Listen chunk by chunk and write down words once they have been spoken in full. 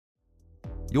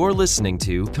You're listening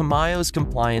to Camayo's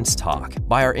Compliance Talk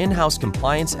by our in-house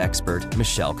compliance expert,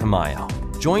 Michelle Camayo.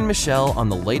 Join Michelle on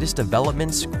the latest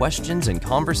developments, questions, and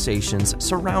conversations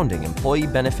surrounding employee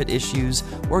benefit issues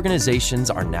organizations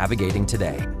are navigating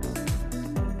today.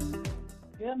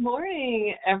 Good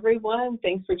morning, everyone.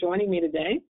 Thanks for joining me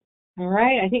today. All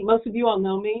right, I think most of you all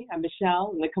know me. I'm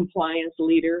Michelle. I'm the compliance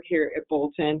leader here at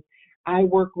Bolton. I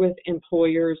work with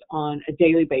employers on a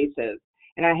daily basis,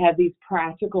 and I have these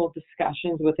practical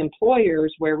discussions with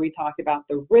employers where we talk about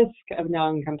the risk of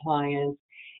non-compliance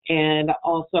and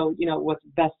also, what's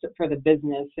best for the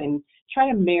business and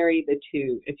try to marry the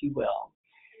two, if you will.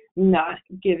 Not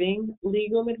giving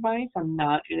legal advice. I'm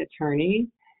not an attorney.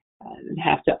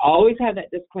 Have to always have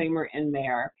that disclaimer in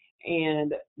there.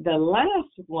 And the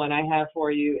last one I have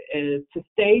for you is to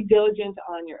stay diligent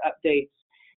on your updates.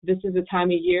 This is a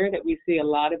time of year that we see a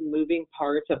lot of moving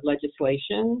parts of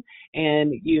legislation,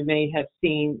 and you may have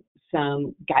seen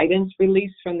some guidance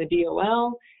released from the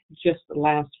DOL just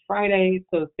last Friday.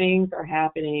 So things are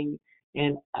happening,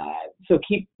 and so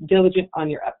keep diligent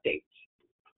on your updates.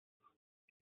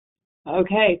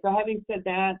 Okay, so having said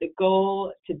that, the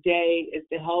goal today is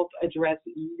to help address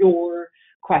your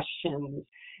questions.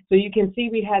 So you can see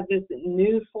we have this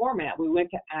new format. We went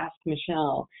to Ask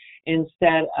Michelle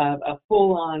instead of a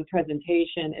full-on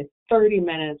presentation. It's 30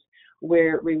 minutes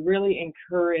where we really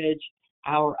encourage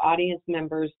our audience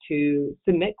members to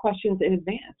submit questions in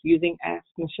advance using Ask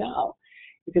Michelle,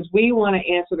 because we want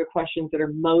to answer the questions that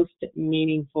are most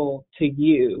meaningful to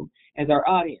you as our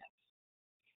audience.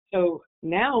 So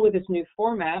now with this new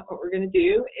format, what we're going to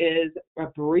do is a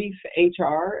brief HR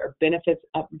or benefits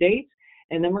update,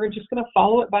 and then we're just going to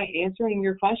follow it by answering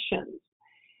your questions.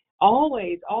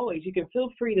 Always, you can feel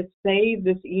free to save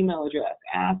this email address,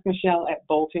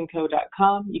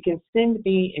 askmichelle@boltonco.com. You can send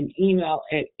me an email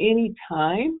at any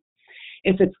time.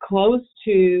 If it's close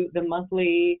to the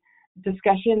monthly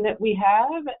discussion that we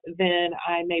have, then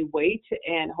I may wait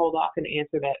and hold off and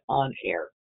answer that on air.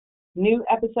 New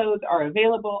episodes are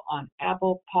available on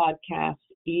Apple Podcasts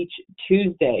each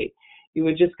Tuesday. You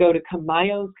would just go to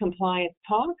Camayo's Compliance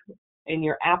Talk in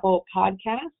your Apple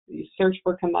Podcast. You search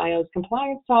for Camayo's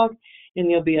Compliance Talk,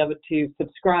 and you'll be able to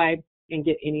subscribe and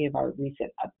get any of our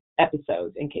recent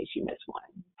episodes in case you missed one.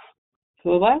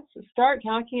 So let's start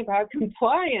talking about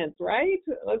compliance, right?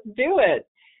 Let's do it.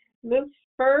 This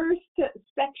first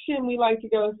section we like to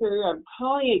go through, I'm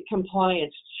calling it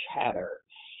compliance chatter.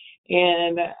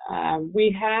 And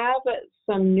we have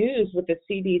some news with the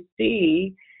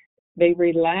CDC. They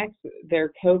relaxed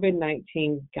their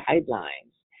COVID-19 guidelines.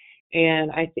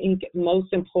 And I think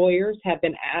most employers have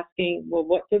been asking, well,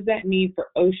 what does that mean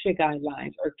for OSHA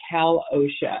guidelines or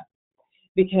Cal-OSHA?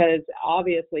 Because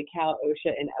obviously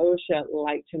Cal-OSHA and OSHA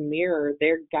like to mirror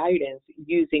their guidance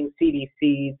using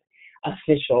CDC's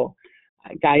official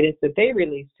guidance that they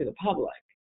release to the public.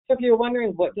 So if you're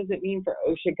wondering what does it mean for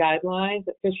OSHA guidelines,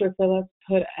 Fisher Phillips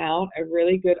put out a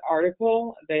really good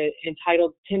article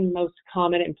entitled 10 Most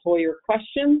Common Employer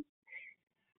Questions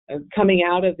coming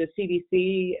out of the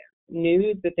CDC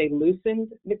news that they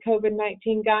loosened the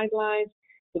COVID-19 guidelines.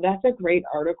 So that's a great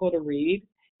article to read.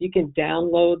 You can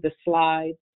download the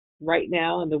slides right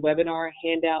now in the webinar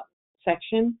handout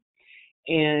section,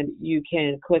 and you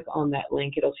can click on that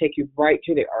link. It'll take you right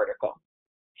to the article.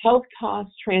 Health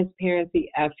cost transparency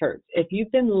efforts. If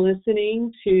you've been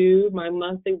listening to my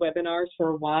monthly webinars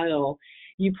for a while,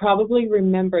 you probably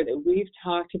remember that we've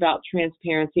talked about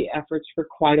transparency efforts for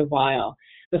quite a while.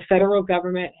 The federal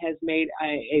government has made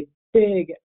a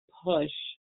big push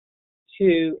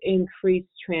to increase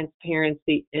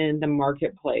transparency in the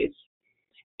marketplace.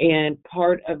 And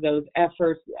part of those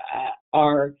efforts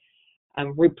are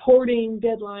reporting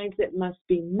deadlines that must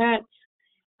be met,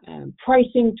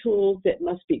 pricing tools that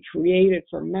must be created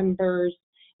for members,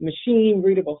 machine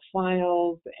readable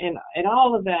files, and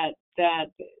all of that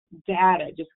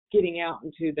data just getting out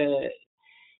into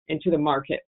the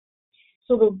market.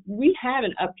 So we have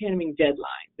an upcoming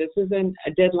deadline. This is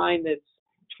a deadline that's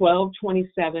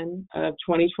 12/27 of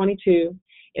 2022.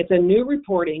 It's a new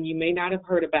reporting you may not have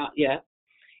heard about yet.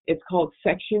 It's called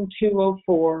Section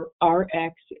 204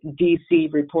 RX-DC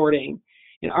reporting.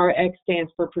 And RX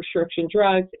stands for prescription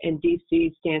drugs, and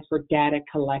DC stands for data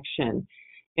collection.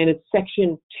 And it's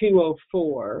Section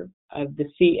 204 of the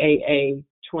CAA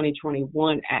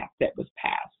 2021 Act that was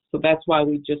passed. So that's why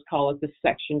we just call it the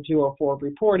Section 204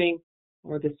 reporting,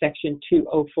 or the Section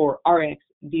 204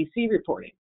 RX-DC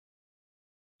reporting.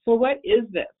 So what is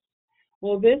this?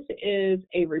 Well, this is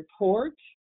a report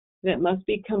that must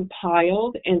be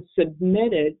compiled and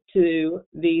submitted to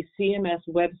the CMS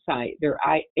website, their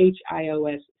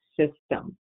HIOS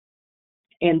system.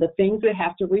 And the things that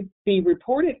have to be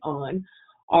reported on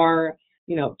are,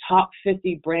 top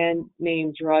 50 brand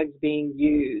name drugs being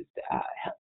used,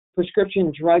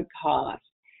 prescription drug costs,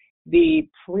 the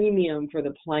premium for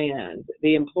the plans,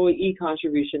 the employee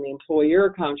contribution, the employer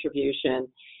contribution,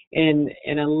 and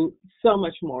so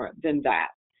much more than that.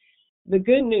 The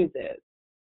good news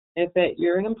is that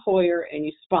you're an employer and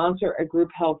you sponsor a group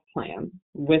health plan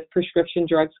with prescription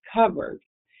drugs covered,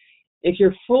 if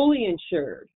you're fully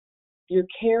insured, your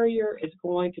carrier is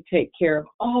going to take care of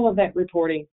all of that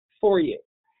reporting for you.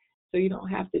 So you don't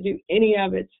have to do any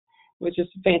of it, which is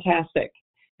fantastic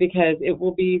because it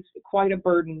will be quite a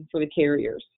burden for the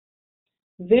carriers.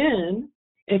 Then,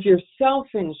 if you're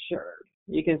self-insured,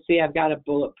 you can see I've got a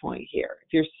bullet point here.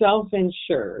 If you're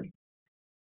self-insured,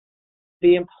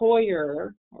 the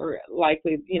employer, or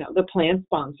likely, the plan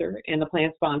sponsor, and the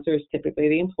plan sponsor is typically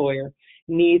the employer,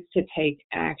 needs to take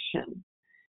action.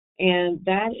 And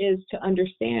that is to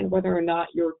understand whether or not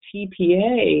your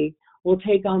TPA will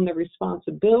take on the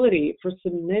responsibility for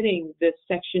submitting this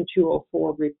Section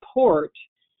 204 report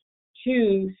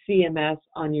to CMS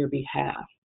on your behalf.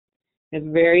 It's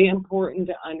very important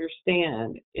to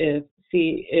understand if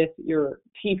your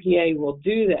TPA will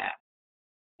do that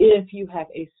if you have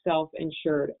a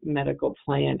self-insured medical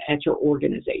plan at your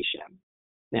organization.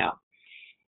 Now,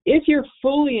 if you're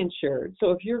fully insured, so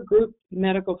if your group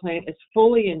medical plan is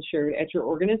fully insured at your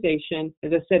organization,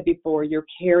 as I said before, your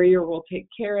carrier will take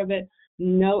care of it.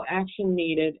 No action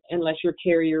needed unless your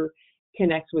carrier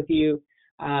connects with you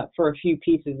for a few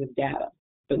pieces of data,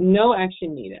 but no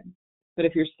action needed. But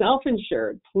if you're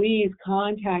self-insured, please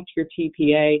contact your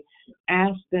TPA,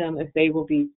 ask them if they will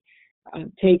be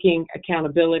taking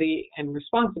accountability and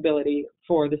responsibility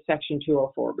for the Section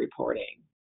 204 reporting.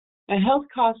 A health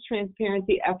cost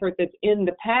transparency effort that's in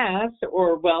the past,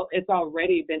 it's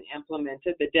already been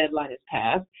implemented, the deadline is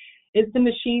passed, is the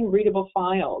machine readable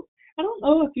files. I don't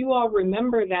know if you all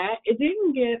remember that. It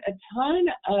didn't get a ton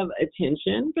of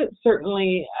attention, but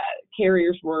certainly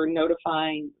carriers were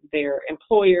notifying their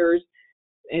employers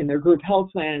and their group health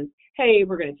plans, hey,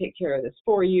 we're going to take care of this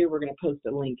for you. We're going to post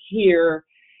a link here.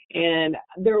 And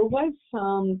there was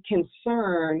some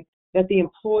concern that the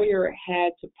employer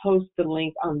had to post the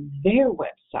link on their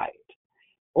website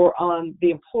or on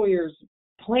the employer's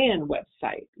plan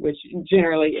website, which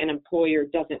generally an employer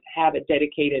doesn't have a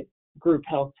dedicated group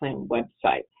health plan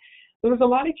website. There was a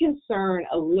lot of concern,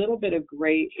 a little bit of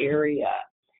gray area,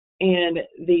 and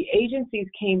the agencies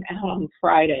came out on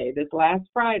Friday, this last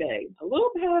Friday, a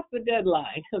little past the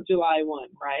deadline of July 1,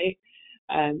 right?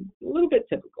 A little bit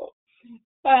typical.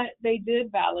 But they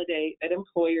did validate that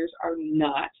employers are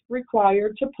not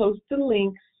required to post the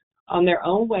links on their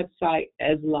own website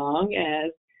as long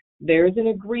as there's an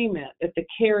agreement that the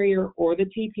carrier or the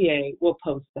TPA will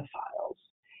post the files.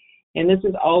 And this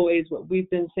is always what we've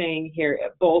been saying here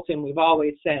at Bolton. We've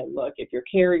always said, look, if your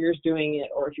carrier's doing it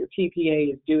or if your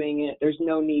TPA is doing it, there's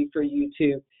no need for you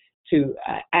to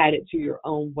add it to your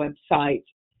own website.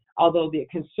 Although the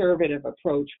conservative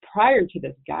approach prior to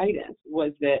this guidance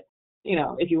was that,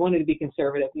 if you wanted to be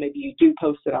conservative, maybe you do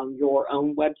post it on your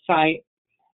own website.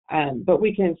 But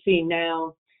we can see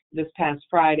now, this past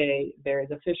Friday, there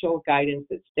is official guidance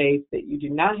that states that you do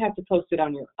not have to post it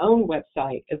on your own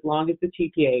website as long as the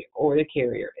TPA or the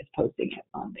carrier is posting it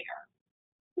on there.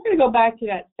 We're going to go back to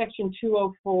that Section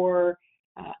 204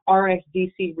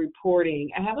 RxDC reporting.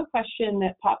 I have a question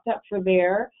that popped up for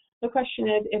there. The question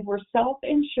is, if we're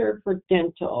self-insured for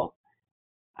dental,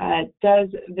 does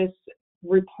this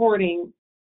reporting,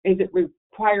 is it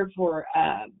required for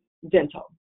dental?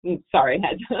 Sorry, I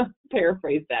had to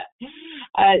paraphrase that.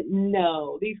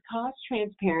 No, these cost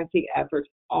transparency efforts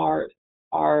are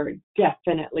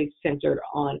definitely centered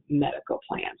on medical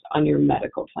plans, on your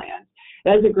medical plans.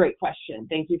 That is a great question.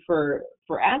 Thank you for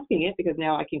asking it, because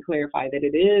now I can clarify that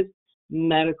it is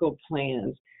medical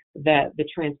plans that the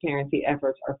transparency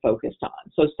efforts are focused on.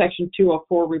 So Section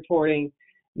 204 reporting,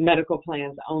 medical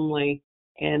plans only,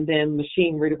 and then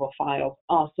machine readable files.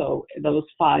 Also, those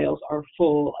files are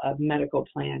full of medical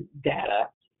plan data.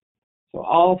 So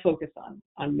all focused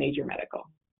on major medical.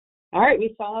 All right,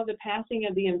 we saw the passing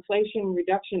of the Inflation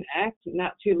Reduction Act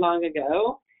not too long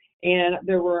ago, and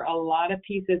there were a lot of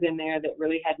pieces in there that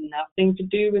really had nothing to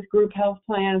do with group health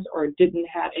plans or didn't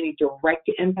have any direct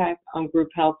impact on group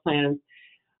health plans.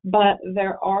 But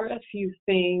there are a few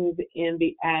things in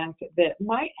the act that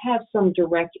might have some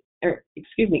indirect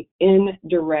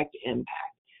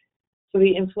impact. So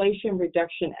the Inflation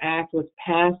Reduction Act was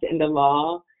passed into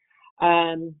law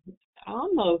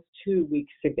almost 2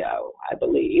 weeks ago, I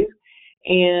believe,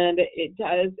 and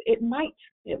it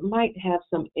might have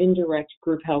some indirect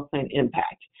group health plan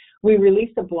impact. We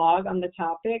released a blog on the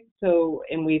topic,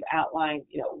 and we've outlined,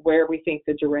 where we think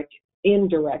the direct,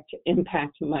 indirect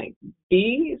impact might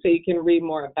be. So you can read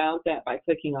more about that by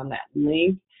clicking on that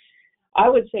link. I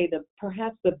would say that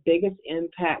perhaps the biggest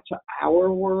impact to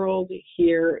our world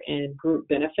here in group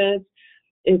benefits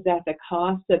is that the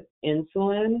cost of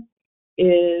insulin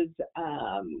is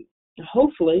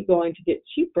hopefully going to get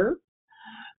cheaper,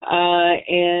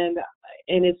 and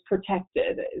is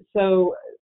protected. So,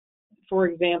 for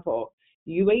example,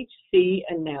 UHC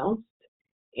announced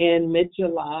in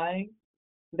mid-July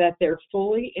that their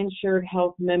fully insured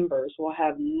health members will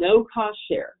have no cost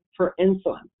share for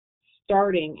insulin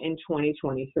starting in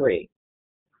 2023.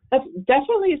 That's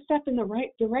definitely a step in the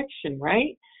right direction,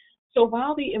 right? So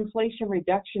while the Inflation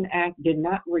Reduction Act did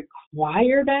not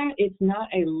require that, it's not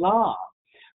a law,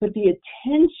 but the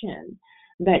attention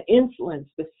that insulin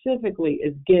specifically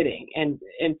is getting, and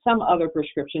some other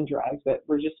prescription drugs, but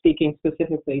we're just speaking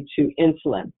specifically to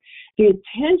insulin. The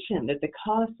attention that the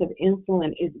cost of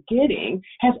insulin is getting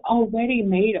has already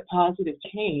made a positive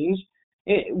change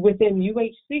within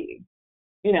UHC.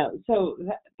 So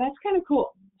that's kind of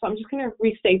cool. So I'm just going to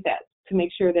restate that to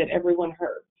make sure that everyone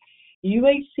heard.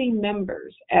 UHC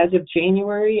members, as of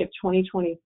January of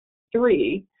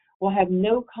 2023, will have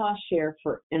no cost share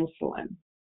for insulin.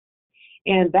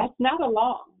 And that's not a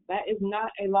law. That is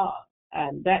not a law.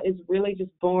 That is really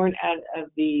just born out of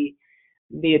the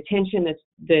attention that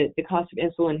the cost of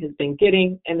insulin has been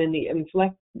getting. And then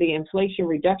the Inflation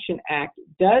Reduction Act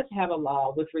does have a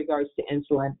law with regards to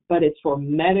insulin, but it's for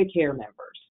Medicare members.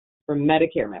 For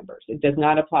Medicare members, it does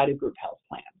not apply to group health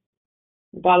plans.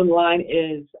 The bottom line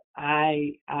is,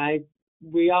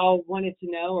 we all wanted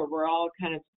to know, or we're all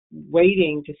kind of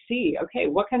waiting to see, okay,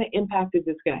 what kind of impact is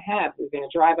this going to have? Is it going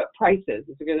to drive up prices?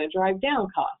 Is it going to drive down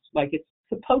costs like it's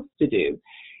supposed to do?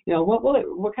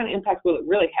 What kind of impact will it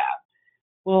really have?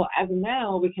 Well, as of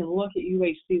now, we can look at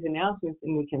UHC's announcements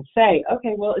and we can say,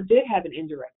 okay, well, it did have an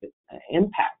indirect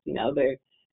impact.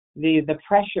 The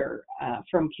pressure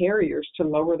from carriers to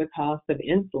lower the cost of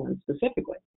insulin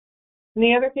specifically. And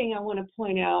the other thing I want to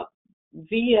point out,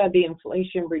 via the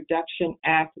Inflation Reduction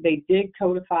Act, they did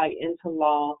codify into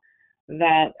law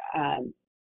that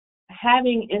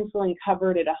having insulin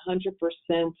covered at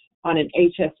 100% on an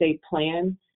HSA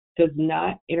plan does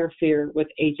not interfere with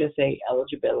HSA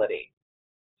eligibility.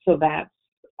 So that's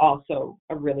also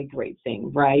a really great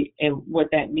thing, right? And what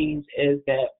that means is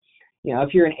that,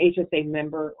 if you're an HSA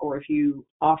member or if you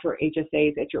offer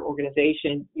HSAs at your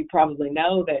organization, you probably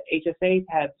know that HSAs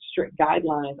have strict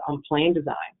guidelines on plan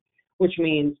design, which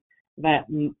means that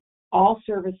all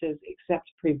services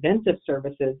except preventive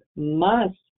services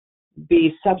must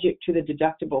be subject to the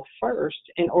deductible first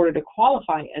in order to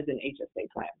qualify as an HSA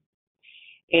plan.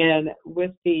 And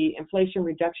with the Inflation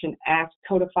Reduction Act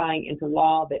codifying into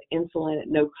law that insulin at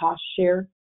no cost share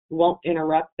won't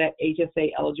interrupt that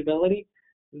HSA eligibility,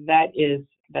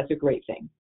 that's a great thing.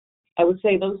 I would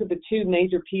say those are the two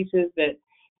major pieces that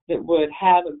would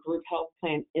have a group health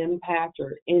plan impact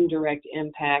or indirect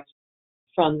impact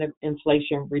from the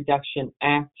Inflation Reduction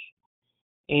Act.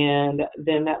 And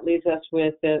then that leaves us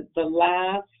with the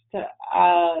last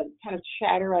kind of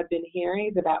chatter I've been hearing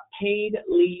is about paid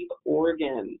leave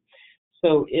Oregon.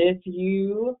 So if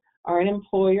you are an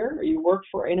employer or you work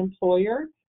for an employer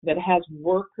that has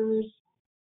workers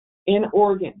in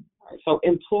Oregon, so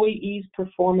employees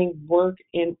performing work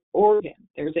in Oregon,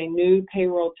 there's a new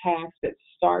payroll tax that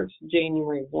starts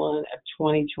January 1 of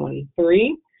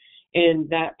 2023. And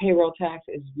that payroll tax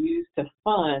is used to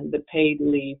fund the paid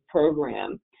leave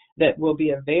program that will be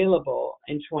available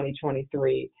in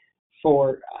 2023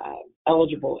 for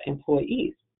eligible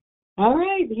employees. All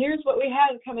right, here's what we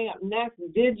have coming up next.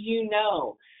 Did you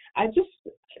know?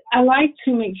 I like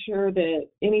to make sure that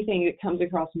anything that comes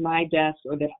across my desk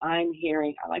or that I'm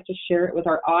hearing, I like to share it with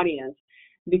our audience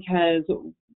because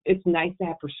it's nice to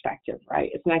have perspective, right?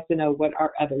 It's nice to know what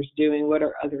are others doing, what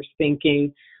are others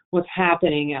thinking, what's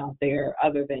happening out there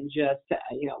other than just,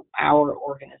 our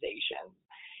organization.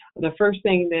 The first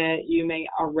thing that you may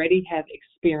already have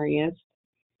experienced,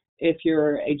 if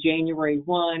you're a January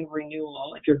 1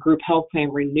 renewal, if your group health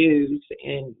plan renews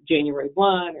in January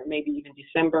 1 or maybe even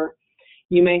December,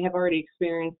 you may have already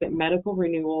experienced that medical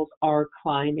renewals are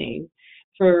climbing.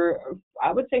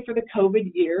 I would say for the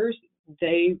COVID years,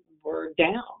 they were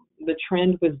down. The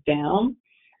trend was down.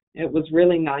 It was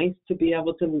really nice to be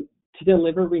able to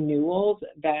deliver renewals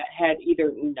that had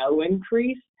either no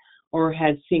increase or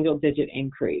had single-digit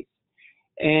increase.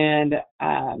 And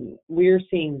we're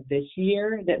seeing this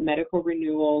year that medical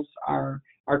renewals are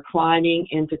climbing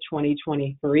into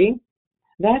 2023.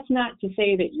 That's not to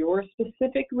say that your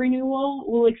specific renewal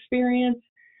will experience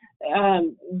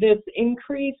this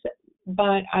increase,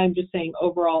 but I'm just saying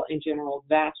overall in general,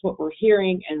 that's what we're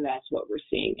hearing and that's what we're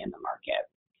seeing in the market.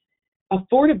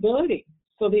 Affordability.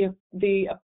 So the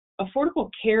Affordable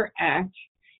Care Act,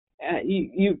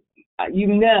 you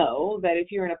know that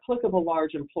if you're an applicable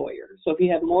large employer, so if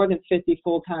you have more than 50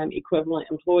 full-time equivalent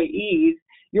employees,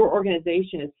 your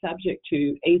organization is subject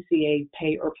to ACA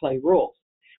pay or play rules,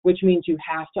 which means you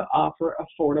have to offer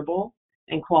affordable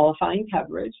and qualifying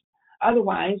coverage.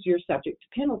 Otherwise, you're subject to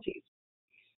penalties.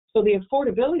 So the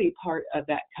affordability part of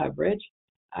that coverage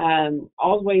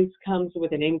always comes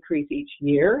with an increase each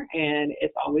year, and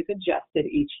it's always adjusted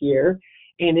each year,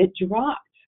 and it dropped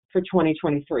for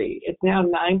 2023. It's now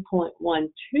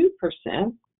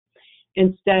 9.12%.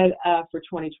 Instead of for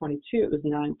 2022, it was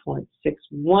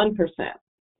 9.61%.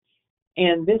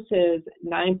 And this is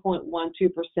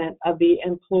 9.12% of the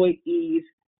employee's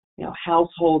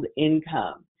household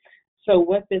income. So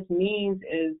what this means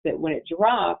is that when it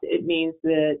dropped, it means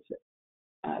that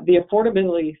the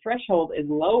affordability threshold is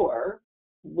lower,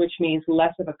 which means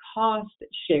less of a cost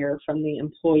share from the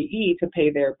employee to pay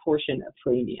their portion of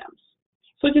premiums.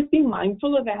 So just be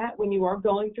mindful of that when you are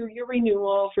going through your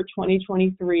renewal for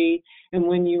 2023 and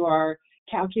when you are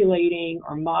calculating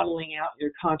or modeling out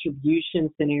your contribution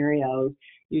scenarios.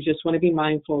 You just want to be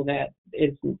mindful that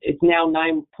it's now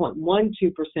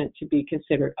 9.12% to be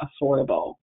considered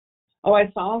affordable. Oh, I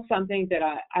saw something that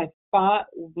I thought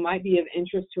might be of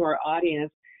interest to our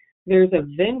audience. There's a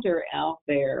vendor out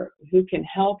there who can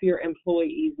help your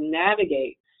employees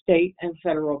navigate state and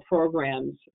federal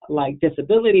programs like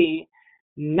disability,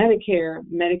 Medicare,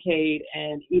 Medicaid,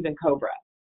 and even COBRA.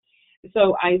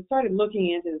 So I started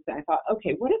looking into this and I thought,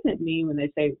 okay, what does it mean when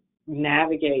they say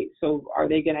navigate? So are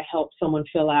they going to help someone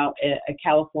fill out a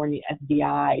California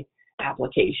SDI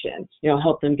application,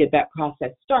 help them get that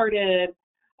process started?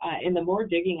 And the more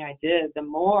digging I did, the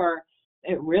more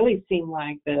it really seemed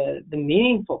like the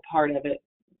meaningful part of it,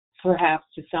 perhaps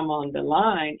to some on the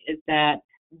line, is that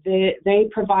they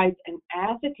provide an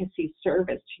advocacy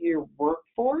service to your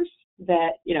workforce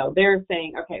that, they're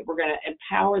saying, okay, we're going to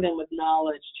empower them with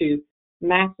knowledge to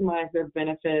maximize their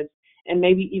benefits and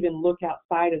maybe even look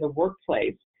outside of the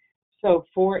workplace. So,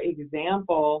 for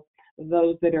example,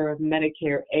 those that are of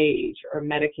Medicare age or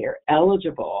Medicare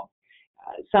eligible,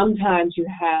 sometimes you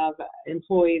have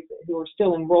employees who are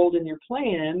still enrolled in your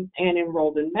plan and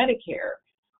enrolled in Medicare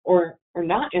or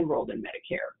not enrolled in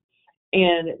Medicare.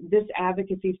 And this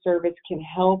advocacy service can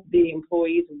help the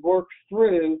employees work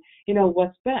through,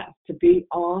 what's best, to be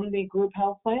on the group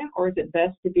health plan, or is it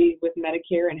best to be with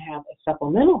Medicare and have a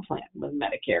supplemental plan with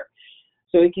Medicare?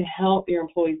 So it can help your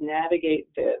employees navigate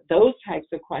those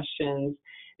types of questions,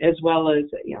 as well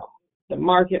as, the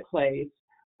marketplace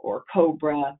or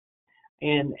COBRA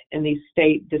and these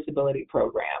state disability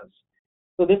programs.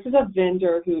 So this is a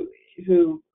vendor who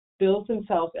bills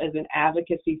themselves as an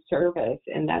advocacy service,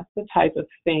 and that's the type of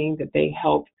thing that they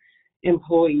help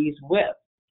employees with.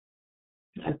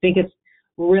 I think it's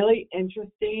really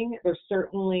interesting. There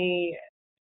certainly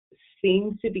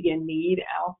seems to be a need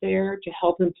out there to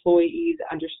help employees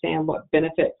understand what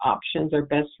benefit options are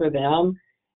best for them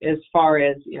as far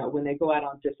as, when they go out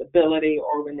on disability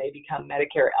or when they become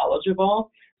Medicare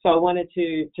eligible. So I wanted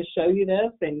to show you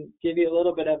this and give you a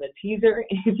little bit of a teaser,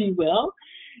 if you will.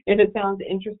 If it sounds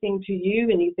interesting to you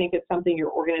and you think it's something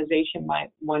your organization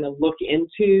might want to look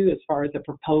into as far as a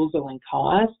proposal and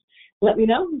cost, let me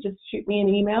know. Just shoot me an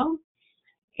email,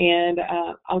 and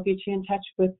I'll get you in touch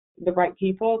with the right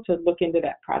people to look into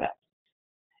that product.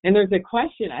 And there's a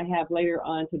question I have later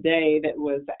on today that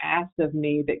was asked of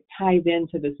me that ties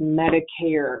into this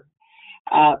Medicare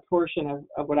portion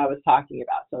of what I was talking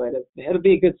about. So it'll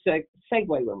be a good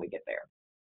segue when we get there.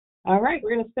 All right,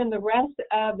 we're going to spend the rest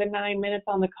of the 9 minutes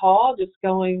on the call just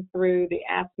going through the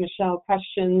Ask Michelle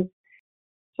questions.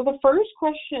 So the first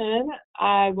question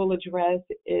I will address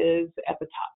is at the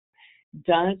top.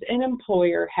 Does an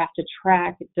employer have to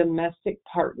track domestic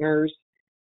partners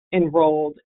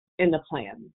enrolled in the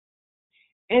plan?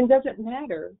 And does it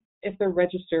matter if they're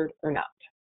registered or not?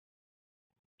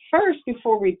 First,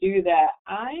 before we do that,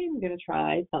 I'm going to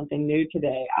try something new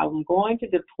today. I'm going to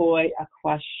deploy a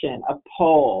question, a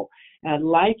poll, and I'd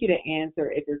like you to answer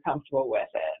if you're comfortable with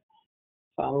it.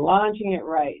 So I'm launching it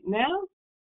right now,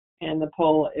 and the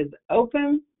poll is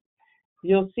open.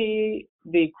 You'll see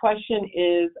the question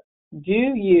is, do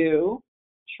you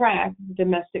track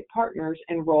domestic partners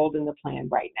enrolled in the plan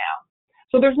right now?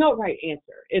 So there's no right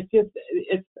answer.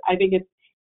 I think it's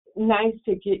nice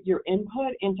to get your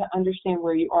input and to understand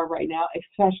where you are right now,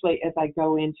 especially as I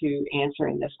go into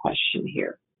answering this question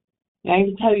here. And I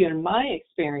can tell you in my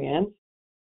experience,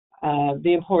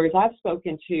 The employers I've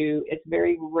spoken to, it's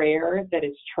very rare that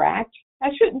it's tracked. I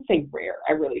shouldn't say rare.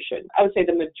 I really shouldn't. I would say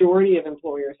the majority of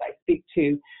employers I speak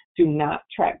to do not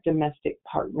track domestic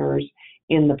partners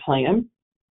in the plan,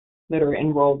 that are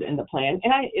enrolled in the plan.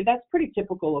 And that's pretty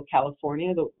typical of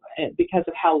California because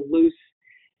of how loose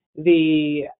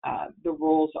the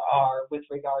rules are with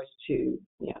regards to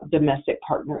domestic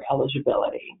partner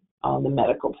eligibility on the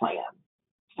medical plan.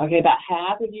 Okay, about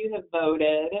half of you have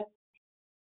voted.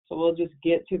 So we'll just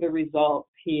get to the results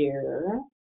here.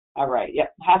 All right,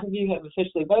 yep, half of you have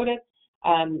officially voted.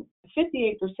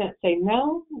 58% say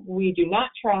no, we do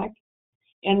not track.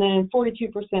 And then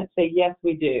 42% say yes,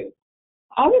 we do.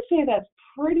 I would say that's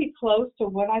pretty close to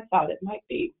what I thought it might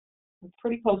be.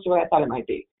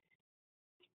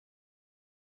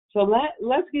 So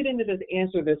let's get into this,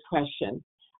 answer this question.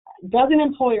 Does an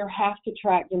employer have to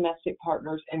track domestic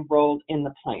partners enrolled in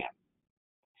the plan?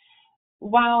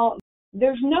 While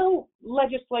there's no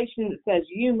legislation that says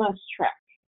you must track,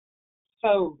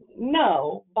 so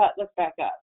no, but let's back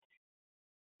up.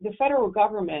 The federal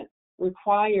government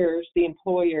requires the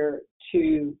employer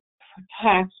to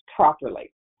tax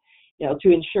properly,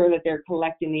 to ensure that they're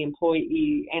collecting the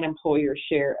employee and employer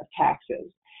share of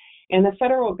taxes. And the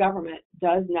federal government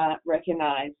does not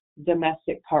recognize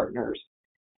domestic partners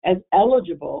as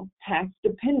eligible tax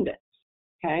dependents,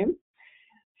 okay?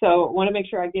 So I want to make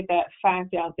sure I get that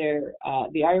fact out there.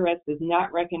 The IRS does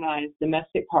not recognize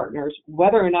domestic partners,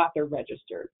 whether or not they're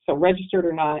registered. So registered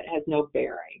or not has no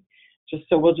bearing.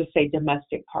 So we'll just say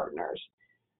domestic partners.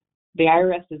 The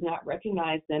IRS does not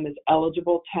recognize them as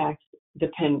eligible tax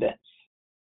dependents.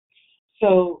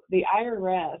 So the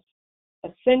IRS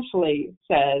essentially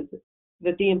says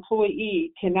that the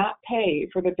employee cannot pay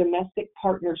for the domestic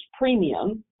partner's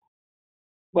premium,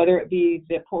 whether it be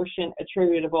the portion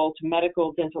attributable to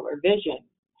medical, dental, or vision.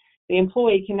 The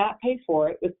employee cannot pay for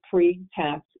it with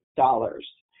pre-tax dollars.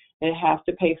 They have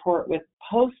to pay for it with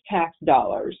post-tax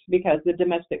dollars because the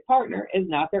domestic partner is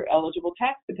not their eligible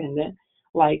tax dependent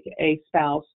like a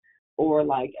spouse or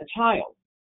like a child.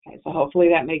 Okay, so hopefully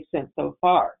that makes sense so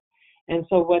far. And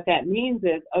so what that means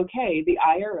is, okay, the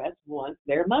IRS wants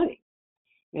their money.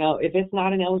 If it's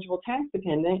not an eligible tax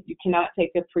dependent, you cannot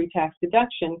take a pre-tax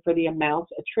deduction for the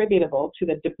amounts attributable to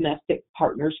the domestic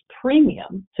partner's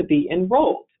premium to be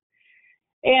enrolled.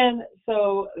 And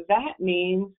so that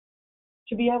means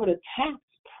to be able to tax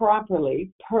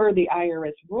properly per the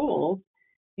IRS rules,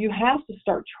 you have to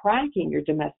start tracking your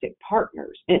domestic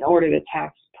partners in order to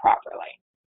tax properly.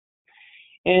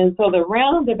 And so the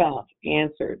roundabout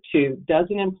answer to does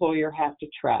an employer have to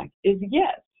track is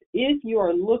yes. If you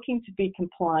are looking to be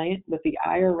compliant with the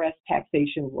IRS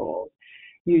taxation rules,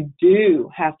 you do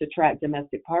have to track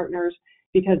domestic partners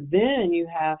because then you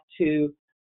have to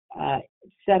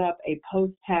set up a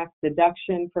post-tax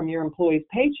deduction from your employee's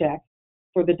paycheck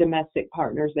for the domestic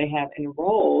partners they have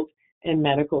enrolled in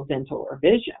medical, dental, or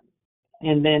vision.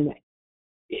 And then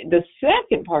the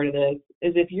second part of this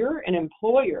is if you're an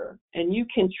employer and you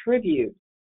contribute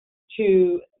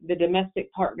to the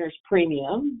domestic partner's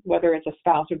premium, whether it's a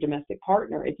spouse or domestic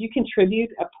partner, if you contribute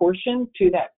a portion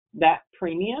to that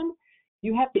premium,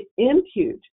 you have to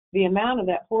impute the amount of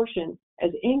that portion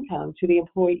as income to the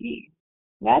employee.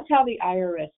 That's how the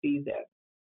IRS sees it.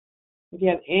 If you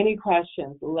have any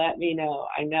questions, let me know.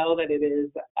 I know that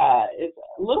it's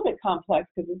a little bit complex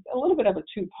because it's a little bit of a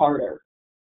two-parter.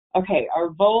 Okay, our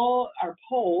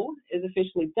poll is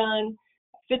officially done.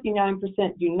 59%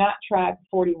 do not track,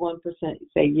 41%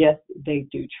 say yes, they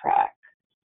do track.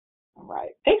 All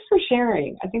right, thanks for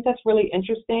sharing. I think that's really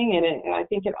interesting, and I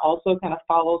think it also kind of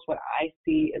follows what I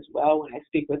see as well when I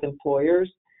speak with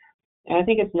employers. And I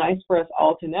think it's nice for us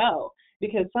all to know,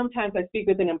 because sometimes I speak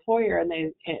with an employer and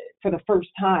they, for the first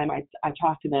time, I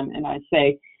talk to them and I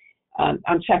say,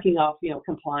 I'm checking off,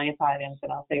 compliance items,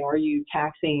 and I'll say, are you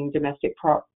taxing domestic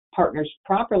partners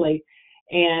properly?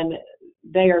 And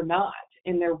they are not.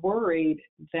 And they're worried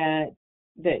that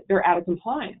they're out of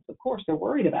compliance. Of course, they're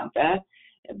worried about that,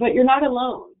 but you're not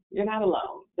alone. You're not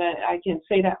alone. That I can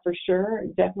say that for sure.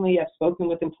 Definitely, I've spoken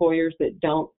with employers that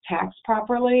don't tax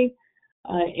properly,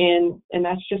 and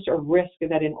that's just a risk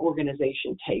that an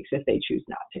organization takes if they choose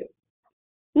not to.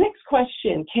 Next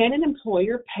question: can an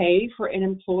employer pay for an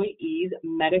employee's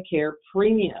Medicare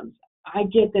premiums? I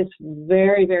get this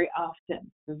very, very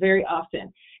often,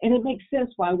 and it makes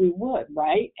sense why we would,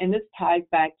 right? And this ties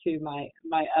back to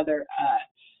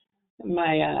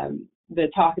the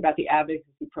talk about the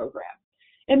advocacy program.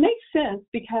 It makes sense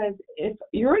because if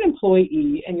you're an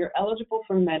employee and you're eligible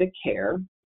for Medicare,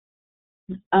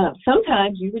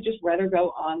 sometimes you would just rather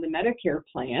go on the Medicare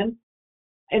plan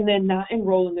and then not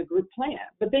enroll in the group plan.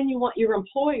 But then you want your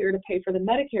employer to pay for the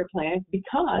Medicare plan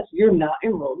because you're not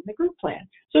enrolled in the group plan.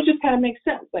 So it just kind of makes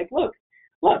sense. Like, look,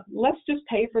 let's just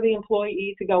pay for the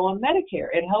employee to go on Medicare.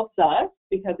 It helps us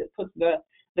because it puts the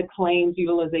claims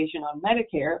utilization on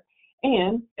Medicare,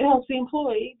 and it helps the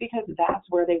employee because that's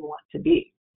where they want to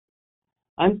be.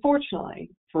 Unfortunately,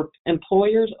 for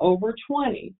employers over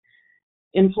 20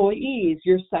 employees,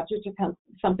 you're subject to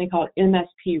something called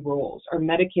MSP rules, or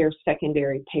Medicare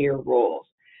secondary payer rules.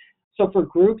 So for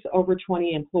groups over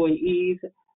 20 employees,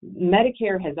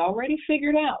 Medicare has already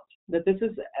figured out that this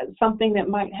is something that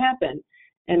might happen.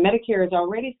 And Medicare has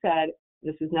already said,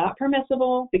 this is not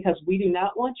permissible because we do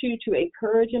not want you to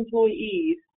encourage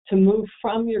employees to move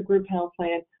from your group health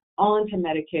plan onto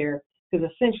Medicare, because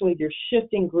essentially you're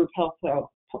shifting group health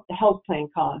plan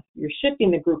costs. You're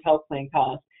shifting the group health plan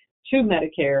costs to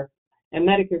Medicare, and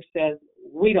Medicare says,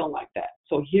 we don't like that.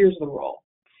 So here's the rule.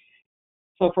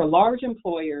 So for large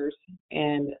employers,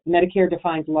 and Medicare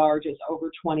defines large as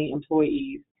over 20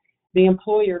 employees, the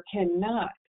employer cannot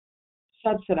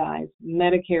subsidize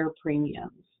Medicare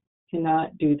premiums,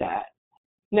 cannot do that.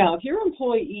 Now, if your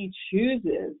employee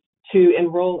chooses to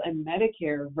enroll in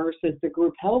Medicare versus the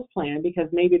group health plan,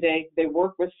 because maybe they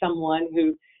work with someone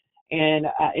who, and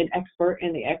an expert,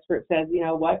 and the expert says, you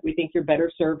know what, we think you're better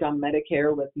served on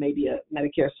Medicare with maybe a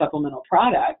Medicare supplemental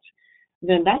product,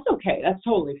 then that's okay. That's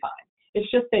totally fine. It's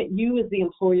just that you as the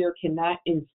employer cannot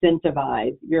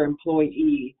incentivize your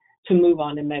employee to move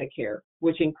on to Medicare,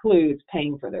 which includes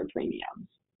paying for their premiums.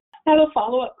 I have a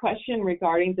follow-up question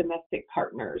regarding domestic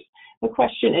partners. The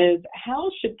question is,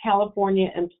 how should California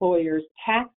employers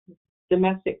tax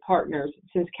domestic partners,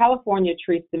 since California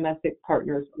treats domestic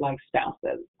partners like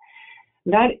spouses?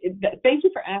 Thank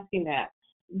you for asking that.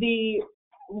 The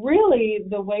way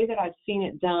that I've seen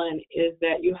it done is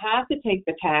that you have to take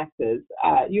the taxes,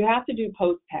 you have to do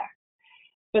post-tax,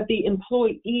 but the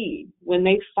employee, when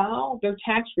they file their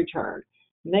tax return,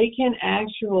 they can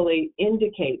actually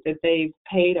indicate that they've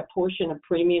paid a portion of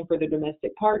premium for their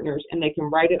domestic partners, and they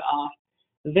can write it off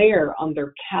there on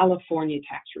their California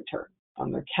tax return,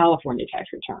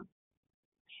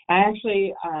 I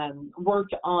actually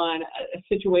worked on a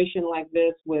situation like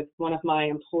this with one of my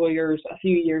employers a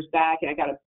few years back, and I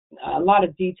got a lot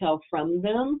of detail from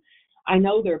them. I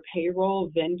know their payroll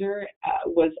vendor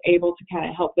was able to kind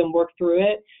of help them work through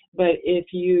it, but if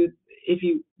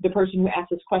the person who asked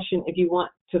this question, if you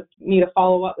want me to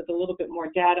follow up with a little bit more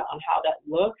data on how that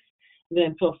looks,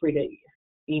 then feel free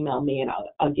to email me and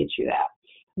I'll get you that.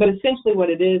 But essentially what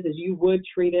it is you would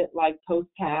treat it like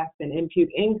post-tax and impute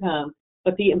income,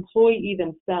 but the employee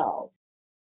themselves,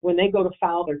 when they go to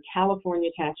file their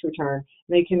California tax return,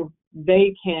 they can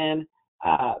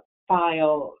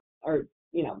file or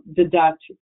deduct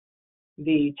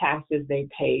the taxes they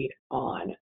paid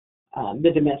on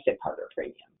the domestic partner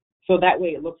premium. So that way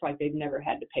it looks like they've never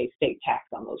had to pay state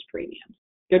tax on those premiums.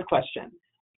 Good question.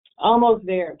 Almost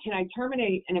there. Can I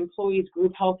terminate an employee's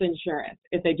group health insurance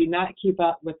if they do not keep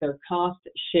up with their cost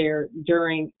share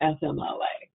during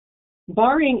FMLA?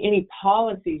 Barring any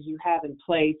policies you have in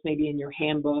place, maybe in your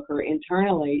handbook or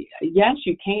internally, yes,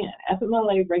 you can.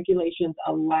 FMLA regulations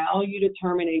allow you to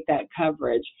terminate that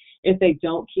coverage if they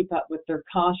don't keep up with their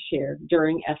cost share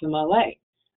during FMLA.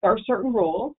 There are certain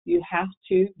rules. You have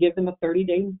to give them a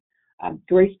 30-day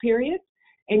grace period,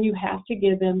 and you have to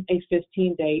give them a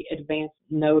 15-day advance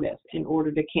notice in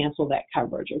order to cancel that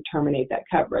coverage or terminate that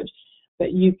coverage.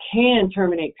 But you can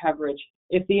terminate coverage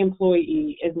if the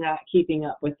employee is not keeping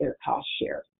up with their cost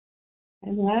share.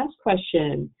 And last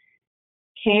question,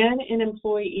 can an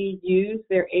employee use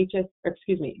their FSA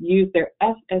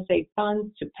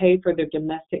funds to pay for their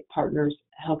domestic partner's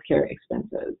healthcare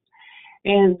expenses?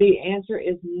 And the answer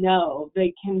is no,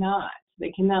 they cannot.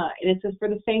 They cannot. And it's for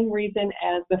the same reason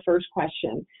as the first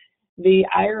question. The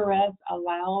IRS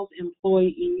allows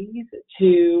employees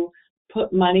to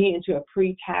put money into a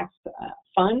pre-tax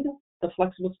fund, the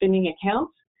flexible spending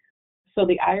accounts. So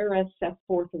the IRS sets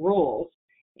forth rules,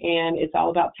 and it's all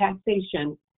about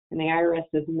taxation. And the IRS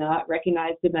does not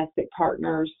recognize domestic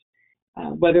partners,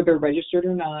 whether they're registered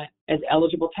or not, as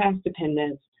eligible tax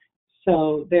dependents.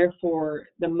 So therefore,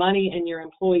 the money in your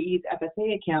employee's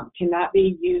FSA account cannot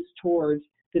be used towards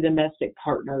the domestic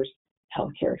partner's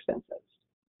healthcare expenses.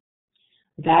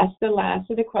 That's the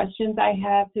last of the questions I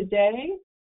have today.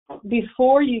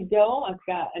 Before you go, I've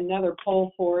got another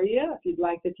poll for you if you'd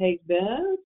like to take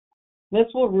this.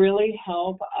 This will really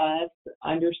help us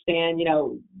understand,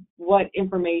 what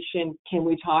information can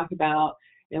we talk about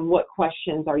and what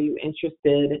questions are you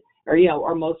interested or,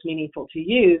 are most meaningful to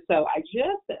you. So I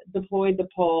just deployed the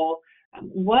poll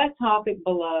What topic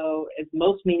below is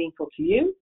most meaningful to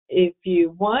you? If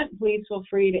you want, please feel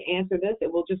free to answer this. It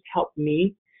will just help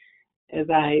me as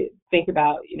I think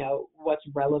about, what's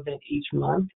relevant each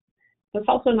month. It's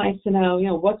also nice to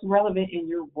know, what's relevant in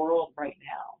your world right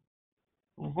now.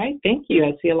 All right, thank you.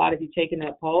 I see a lot of you taking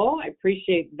that poll. I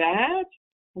appreciate that.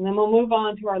 And then we'll move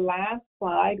on to our last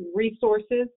slide,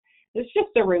 resources. It's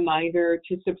just a reminder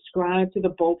to subscribe to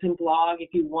the Bolton blog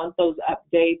if you want those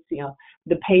updates.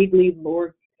 The paid leave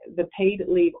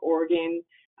Oregon,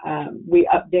 we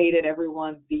updated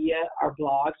everyone via our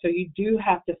blog, so you do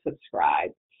have to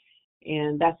subscribe.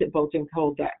 And that's at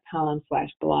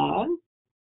boltoncode.com/blog.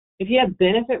 If you have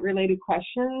benefit-related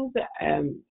questions,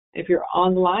 if you're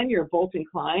online, you're a Bolton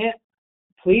client,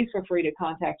 please feel free to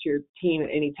contact your team at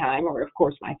any time, or of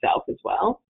course myself as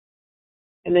well.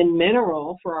 And then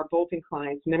Mineral, for our Bolton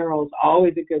clients, Mineral is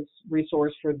always a good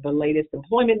resource for the latest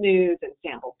employment news and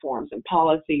sample forms and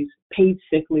policies, paid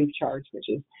sick leave charge, which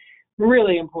is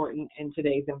really important in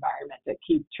today's environment to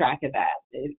keep track of that,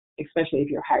 especially if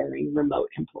you're hiring remote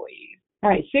employees. All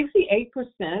right,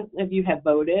 68% of you have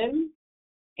voted,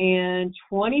 and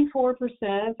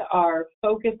 24% are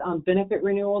focused on benefit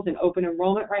renewals and open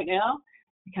enrollment right now.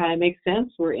 It kind of makes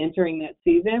sense. We're entering that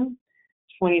season.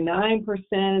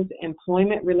 29%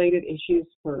 employment-related issues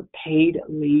for paid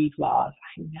leave laws.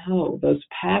 I know, those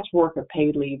patchwork of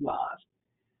paid leave laws.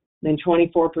 Then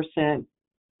 24%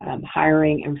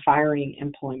 hiring and firing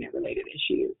employment-related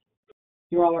issues.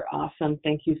 You all are awesome.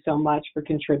 Thank you so much for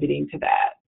contributing to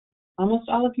that. Almost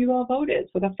all of you all voted,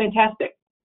 so that's fantastic.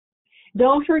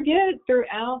 Don't forget,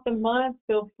 throughout the month,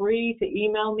 feel free to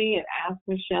email me at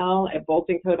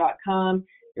askmichelle@boltonco.com.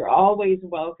 You're always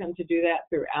welcome to do that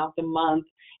throughout the month.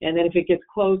 And then if it gets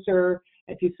closer,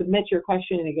 if you submit your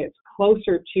question and it gets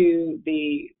closer to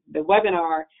the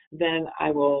webinar, then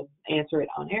I will answer it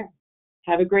on air.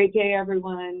 Have a great day,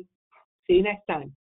 everyone. See you next time.